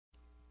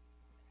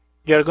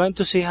You're going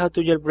to see how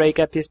to jailbreak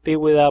a PSP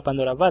without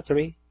Pandora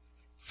battery.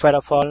 First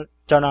of all,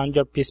 turn on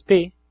your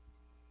PSP.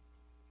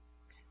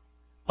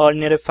 All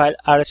needed files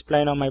are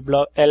explained on my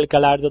blog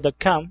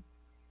elgalardo.com.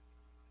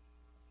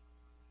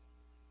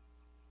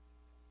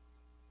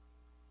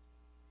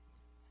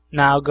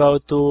 Now go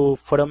to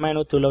Photo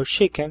menu to load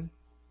chicken.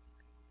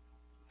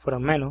 Photo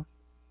menu.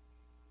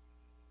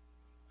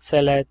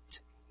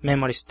 Select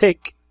memory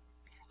stick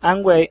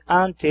and wait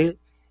until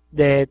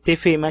the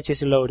TIFF image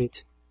is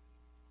loaded.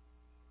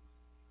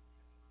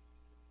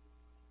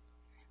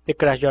 The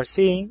crash you are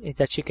seeing is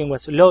that chicken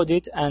was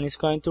loaded and is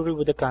going to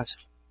reboot the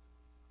console.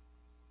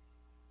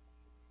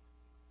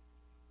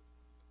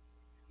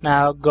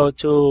 Now go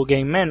to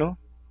Game menu,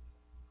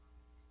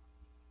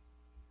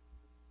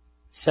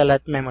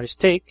 select Memory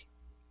Stick,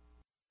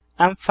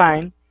 and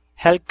find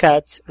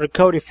Hellcat's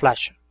Recovery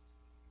Flash.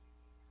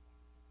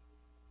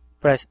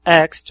 Press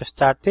X to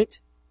start it,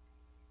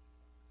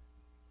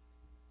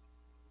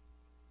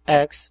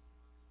 X.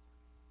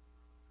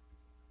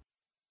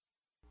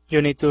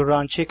 You need to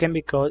run chicken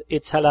because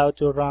it's allowed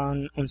to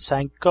run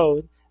unsigned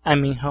code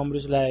and mean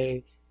homebrews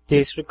like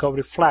this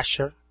recovery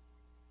flasher.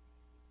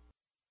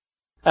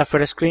 A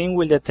first screen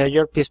will detect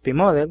your PSP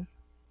model.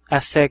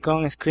 A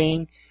second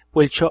screen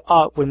will show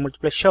up with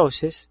multiple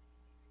choices.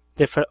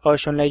 The first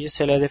option lets you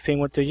select the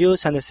firmware to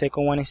use, and the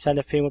second one install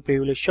the firmware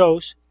previously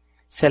chose.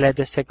 Select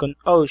the second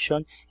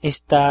option,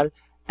 install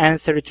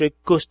N33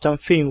 custom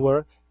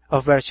firmware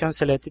of version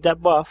selected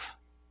above.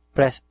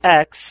 Press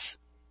X.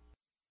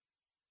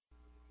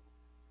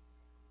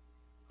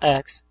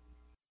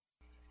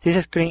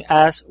 This screen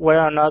asks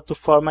whether or not to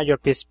format your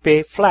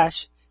PSP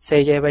flash.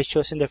 Say yes by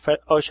choosing the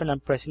first option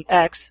and pressing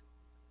X.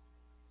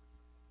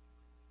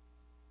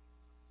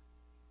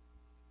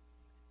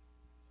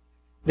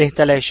 The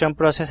installation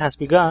process has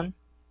begun.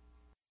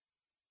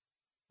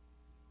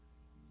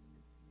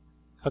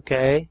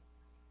 Okay.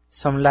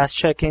 Some last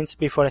check-ins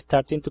before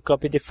starting to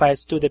copy the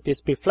files to the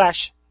PSP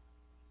flash.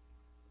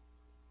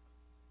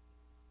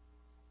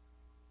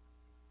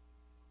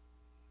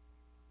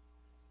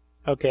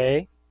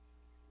 Okay.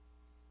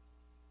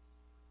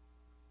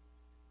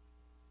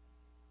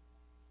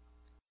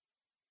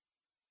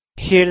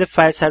 Here the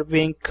files are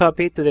being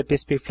copied to the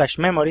PSP flash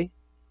memory.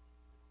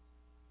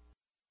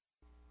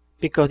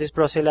 Because this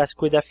process lasts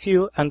quite a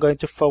few, I'm going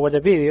to forward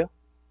the video.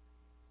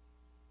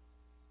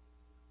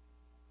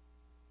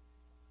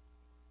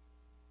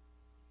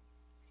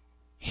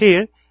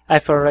 Here,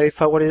 I've already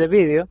forwarded the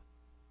video.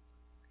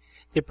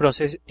 The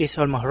process is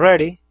almost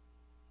ready.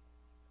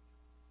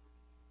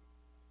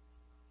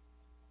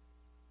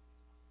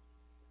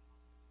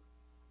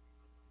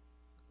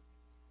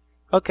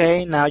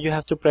 Okay, now you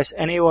have to press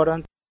any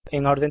button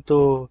in order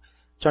to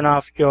turn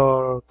off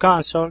your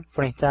console.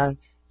 For instance,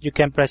 you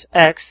can press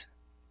X.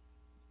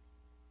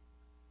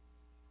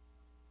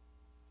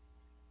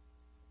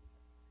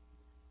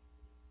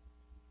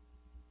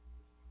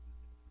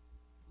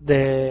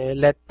 The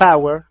LED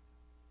power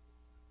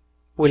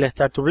will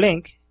start to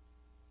blink.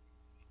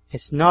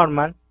 It's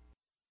normal.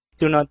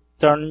 Do not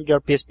turn your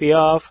PSP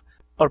off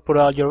or put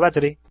out your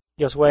battery.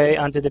 Just wait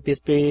until the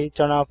PSP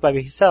turns off by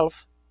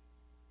itself.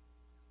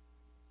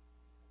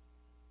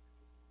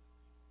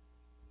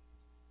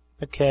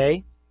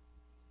 Okay.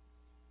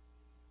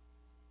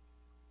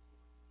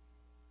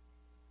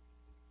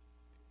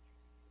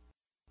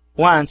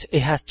 Once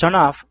it has turned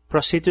off,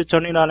 proceed to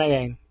turn it on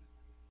again.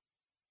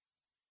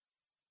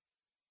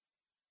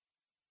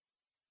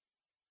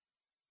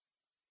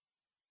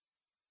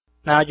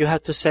 Now you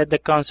have to set the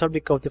console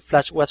because the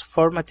flash was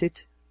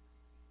formatted.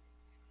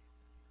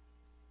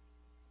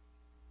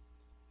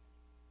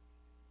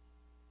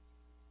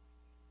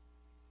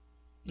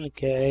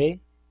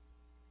 Okay.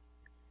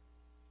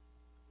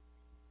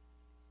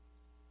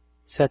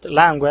 Set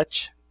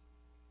language,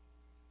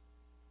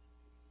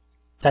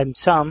 time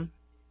zone,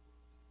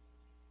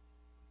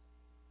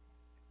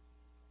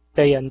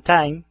 day and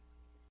time,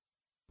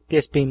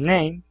 PSP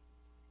name,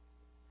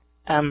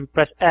 and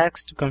press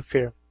X to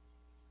confirm.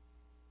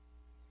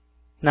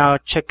 Now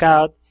check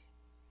out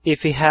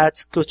if it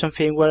has custom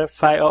firmware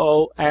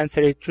 500 and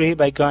 33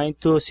 by going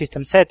to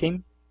System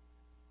Setting.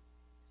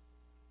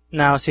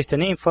 Now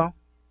System Info,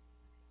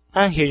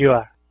 and here you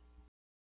are.